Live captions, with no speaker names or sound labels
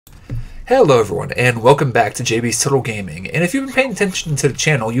Hello everyone, and welcome back to JB's Total Gaming. And if you've been paying attention to the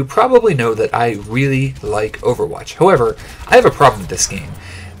channel, you probably know that I really like Overwatch. However, I have a problem with this game.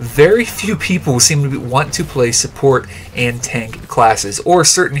 Very few people seem to want to play support and tank classes, or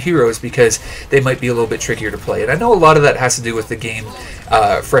certain heroes, because they might be a little bit trickier to play. And I know a lot of that has to do with the game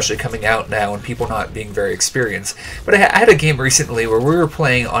freshly coming out now and people not being very experienced. But I had a game recently where we were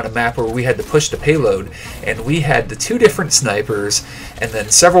playing on a map where we had to push the payload, and we had the two different snipers and then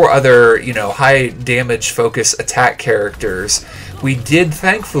several other, high damage focus attack characters. We did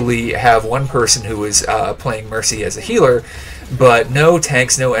thankfully have one person who was playing Mercy as a healer, but no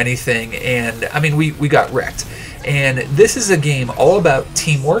tanks, no anything, and I mean we got wrecked. And this is a game all about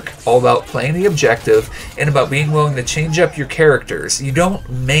teamwork, all about playing the objective, and about being willing to change up your characters. You don't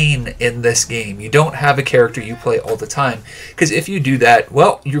main in this game. You don't have a character you play all the time, because if you do that,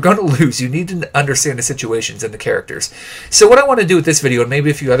 well, you're going to lose. You need to understand the situations and the characters. So what I want to do with this video, and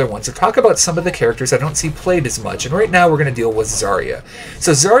maybe a few other ones, is talk about some of the characters I don't see played as much. And right now we're going to deal with Zarya.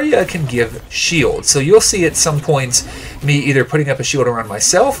 So Zarya can give shields. So you'll see at some points me either putting up a shield around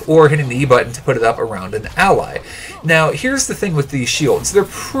myself or hitting the E button to put it up around an ally. Now, here's the thing with these shields. They're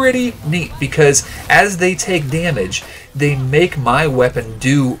pretty neat because as they take damage, they make my weapon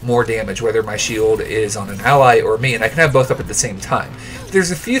do more damage, whether my shield is on an ally or me, and I can have both up at the same time. There's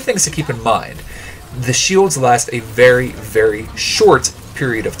a few things to keep in mind. The shields last a very, very short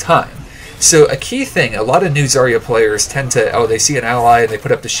period of time. So a key thing, a lot of new Zarya players tend to, they see an ally and they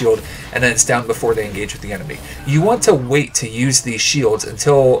put up the shield and then it's down before they engage with the enemy. You want to wait to use these shields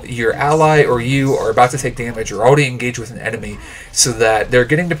until your ally or you are about to take damage or already engaged with an enemy, so that they're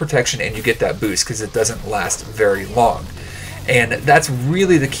getting the protection and you get that boost, because it doesn't last very long. And that's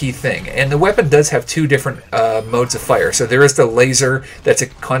really the key thing. And the weapon does have two different modes of fire. So there is the laser, that's a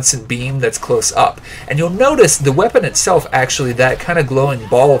constant beam that's close up. And you'll notice the weapon itself, actually, that kind of glowing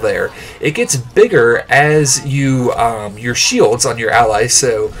ball there, it gets bigger as you, your shields on your allies,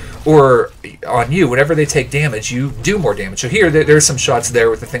 or on you, whenever they take damage, you do more damage. So here, there's some shots there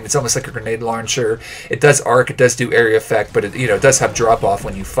with the thing that's almost like a grenade launcher. It does arc, it does do area effect, but it does have drop off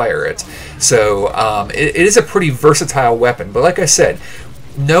when you fire it. So it is a pretty versatile weapon. But like I said,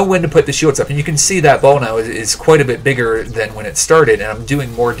 know when to put the shields up, and you can see that ball now is quite a bit bigger than when it started, and I'm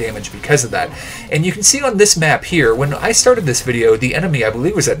doing more damage because of that. And you can see on this map here, when I started this video, the enemy, I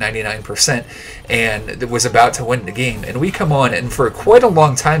believe, was at 99% and was about to win the game, and we come on, and for quite a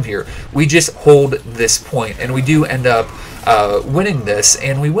long time here, we just hold this point, and we do end up winning this,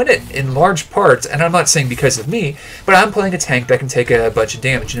 and we win it in large part, and I'm not saying because of me, but I'm playing a tank that can take a bunch of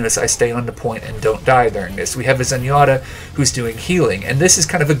damage. Notice I stay on the point and don't die during this. We have a Zenyatta who's doing healing, and this is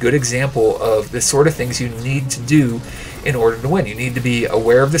kind of a good example of the sort of things you need to do in order to win. You need to be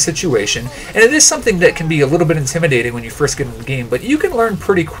aware of the situation, and it is something that can be a little bit intimidating when you first get in the game, but you can learn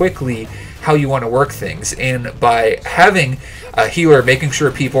pretty quickly how you want to work things, and by having a healer, making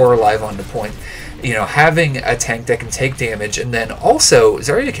sure people are alive on the point, having a tank that can take damage, and then also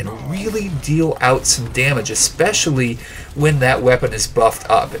Zarya can really deal out some damage, especially when that weapon is buffed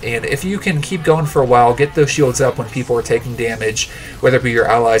up. And if you can keep going for a while, get those shields up when people are taking damage, whether it be your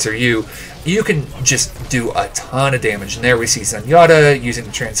allies or you can just do a ton of damage. And there we see Zenyatta using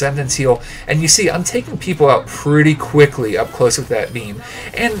the Transcendence heal, and you see I'm taking people out pretty quickly up close with that beam.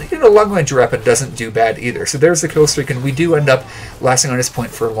 And long range weapon doesn't do bad either. So there's the kill streak, and we do end up lasting on this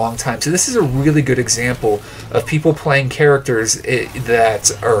point for a long time. So this is a really good example of people playing characters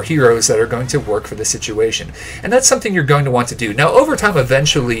that are heroes that are going to work for the situation. And that's something you're going to want to do. Now over time,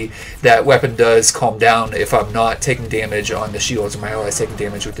 eventually that weapon does calm down if I'm not taking damage on the shields, or my allies taking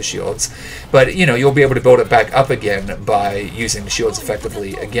damage with the shields. But you'll be able to build it back up again by using the shields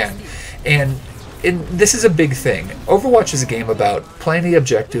effectively again. And this is a big thing. Overwatch is a game about playing the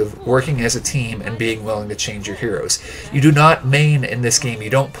objective, working as a team, and being willing to change your heroes. You do not main in this game.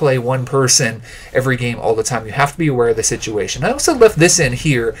 You don't play one person every game all the time. You have to be aware of the situation. I also left this in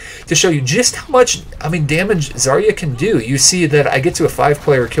here to show you just how much damage Zarya can do. You see that I get to a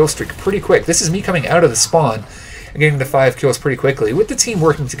 5-player kill streak pretty quick. This is me coming out of the spawn and getting to 5 kills pretty quickly, with the team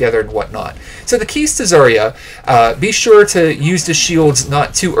working together and whatnot. So the keys to Zarya, be sure to use the shields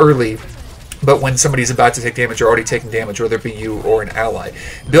not too early, but when somebody's about to take damage or already taking damage, whether it be you or an ally.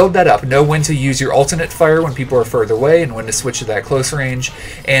 Build that up. Know when to use your alternate fire when people are further away, and when to switch to that close range,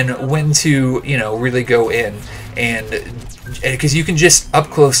 and when to, really go in. And because you can just up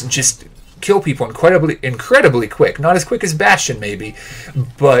close and just kill people incredibly quick. Not as quick as Bastion maybe,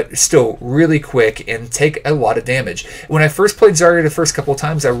 but still really quick and take a lot of damage. When I first played Zarya the first couple of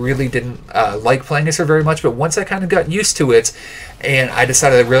times, I really didn't like playing as her very much, but once I kind of got used to it, and I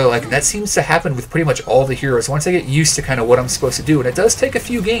decided I really like it. That seems to happen with pretty much all the heroes. Once I get used to kind of what I'm supposed to do, and it does take a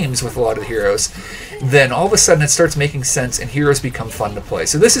few games with a lot of the heroes, then all of a sudden it starts making sense and heroes become fun to play.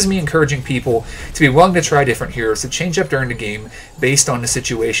 So this is me encouraging people to be willing to try different heroes, to change up during the game based on the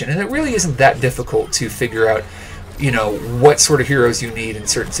situation. And it really isn't that difficult to figure out, you know, what sort of heroes you need in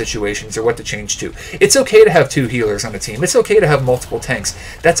certain situations or what to change to. It's okay to have 2 healers on a team. It's okay to have multiple tanks.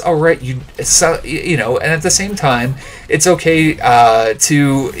 That's all right. You know, and at the same time, it's okay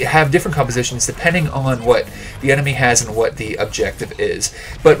to have different compositions depending on what the enemy has and what the objective is.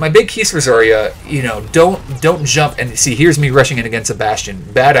 But my big keys for Zarya, you know, don't jump and see. Here's me rushing in against a Bastion.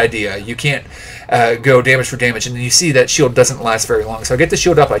 Bad idea. You can't go damage for damage, and then you see that shield doesn't last very long. So I get the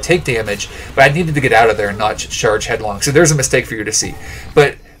shield up, I take damage, but I needed to get out of there and not charge headlong. So there's a mistake for you to see.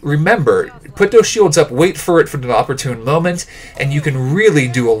 But remember, put those shields up, wait for it for the opportune moment, and you can really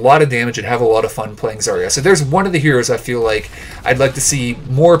do a lot of damage and have a lot of fun playing Zarya. So there's one of the heroes I feel like I'd like to see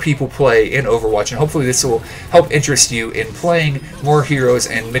more people play in Overwatch, and hopefully this will help interest you in playing more heroes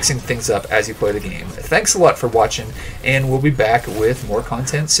and mixing things up as you play the game. Thanks a lot for watching, and we'll be back with more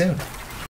content soon.